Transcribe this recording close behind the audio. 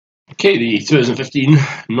Okay, the 2015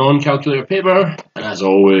 non-calculator paper, and as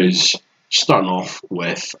always, starting off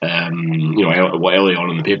with, what early on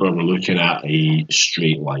in the paper we're looking at a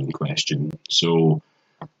straight line question. So,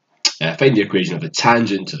 find the equation of the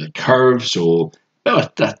tangent to the curve. So, we're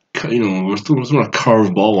throwing a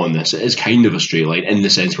curve ball on this. It is kind of a straight line in the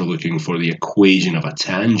sense we're looking for the equation of a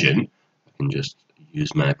tangent. I can just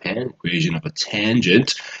use my pen. Equation of a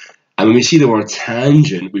tangent. And when we see the word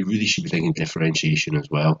tangent, we really should be thinking differentiation as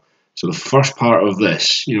well. So the first part of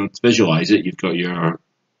this, to visualize it, you've got your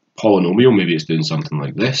polynomial, maybe it's doing something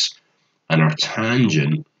like this, and our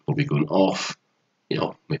tangent will be going off,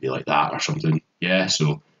 maybe like that or something. Yeah,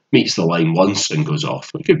 so meets the line once and goes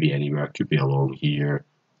off. It could be anywhere, it could be along here.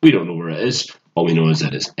 We don't know where it is. All we know is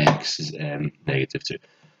that it's x is -2.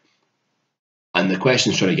 And the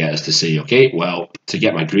question's trying to get us to say, okay, well, to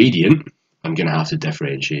get my gradient, I'm going to have to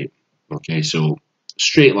differentiate. Okay, so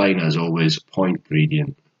straight line as always, point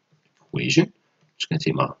gradient equation. I'm just going to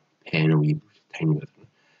take my pen a wee tiny bit.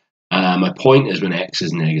 My point is when x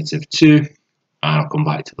is -2, and I'll come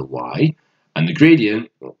back to the y. And the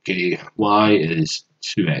gradient, okay, y is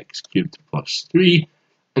 2x cubed plus 3.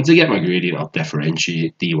 And to get my gradient, I'll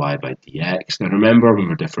differentiate dy by dx. Now remember, when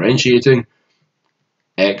we're differentiating,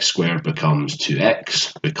 x squared becomes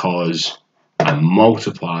 2x because I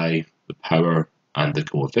multiply the power and the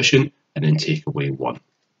coefficient and then take away 1.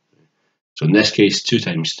 So in this case, 2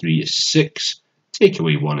 times 3 is 6, take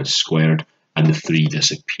away 1 is squared, and the 3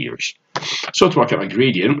 disappears. So to work out my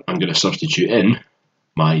gradient, I'm going to substitute in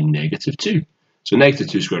my -2. So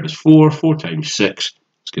 -2 squared is 4, 4 times 6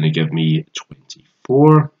 is going to give me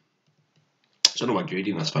 24. So I know my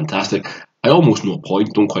gradient, that's fantastic. I almost know a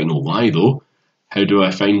point, don't quite know why though. How do I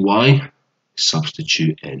find y?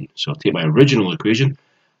 Substitute in. So I'll take my original equation,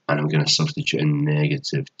 and I'm going to substitute in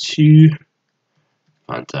 -2.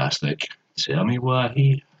 Fantastic. Tell me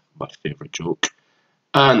why. My favourite joke.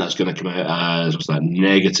 And that's going to come out as, what's that,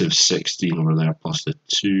 -16 over there plus the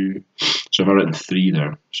 2. So I've written 3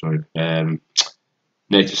 there, sorry.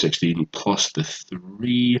 -16 plus the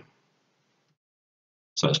 3.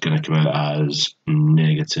 So that's going to come out as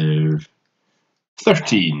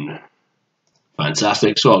 -13.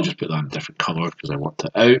 Fantastic. So I'll just put that in a different colour because I want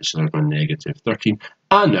it out. So there's my -13.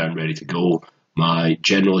 And now I'm ready to go. My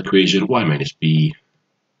general equation, y minus b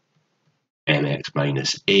mx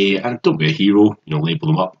minus a, and don't be a hero, label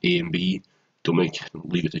them up a and b,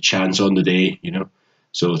 leave it to chance on the day,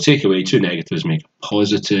 So take away 2 negatives, make a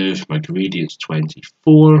positive, my gradient's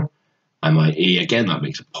 24, and my a, again, that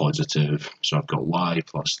makes a positive, so I've got y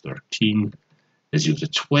plus 13 is equal to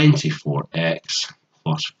 24x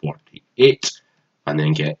plus 48, and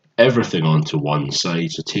then get everything onto one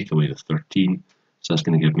side, so take away the 13, so that's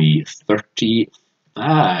going to give me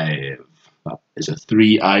 35. That is a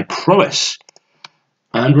 3, I promise.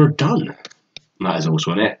 And we're done. And that is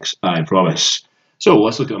also an x, I promise. So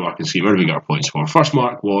let's look at the marking scheme. Where do we get our points for? First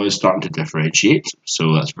mark was starting to differentiate,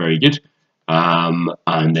 so that's very good.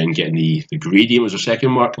 And then getting the gradient was our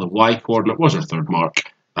second mark, the y coordinate was our third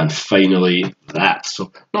mark, and finally that.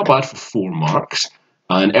 So not bad for 4 marks.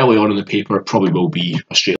 And early on in the paper, it probably will be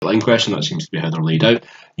a straight line question. That seems to be how they're laid out.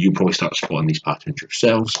 You probably start spotting these patterns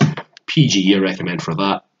yourselves. PGE I recommend for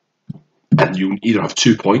that. And you either have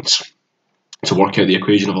 2 points to work out the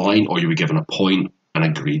equation of a line, or you were given a point and a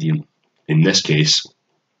gradient. In this case,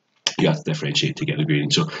 you have to differentiate to get the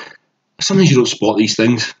gradient. So sometimes you don't spot these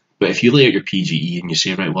things, but if you lay out your PGE and you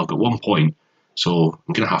say, right, well, I've got 1 point, so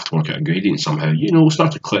I'm going to have to work out a gradient somehow,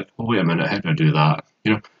 start to click, oh, wait a minute, how do I do that?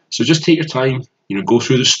 So just take your time, go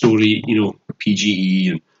through the story,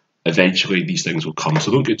 PGE, and eventually these things will come.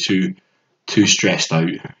 So don't get too stressed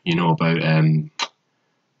out, about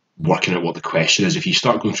working out what the question is. If you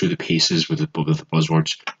start going through the paces with the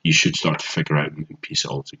buzzwords, you should start to figure out and piece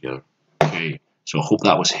it all together. Okay, so I hope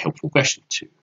that was a helpful question too.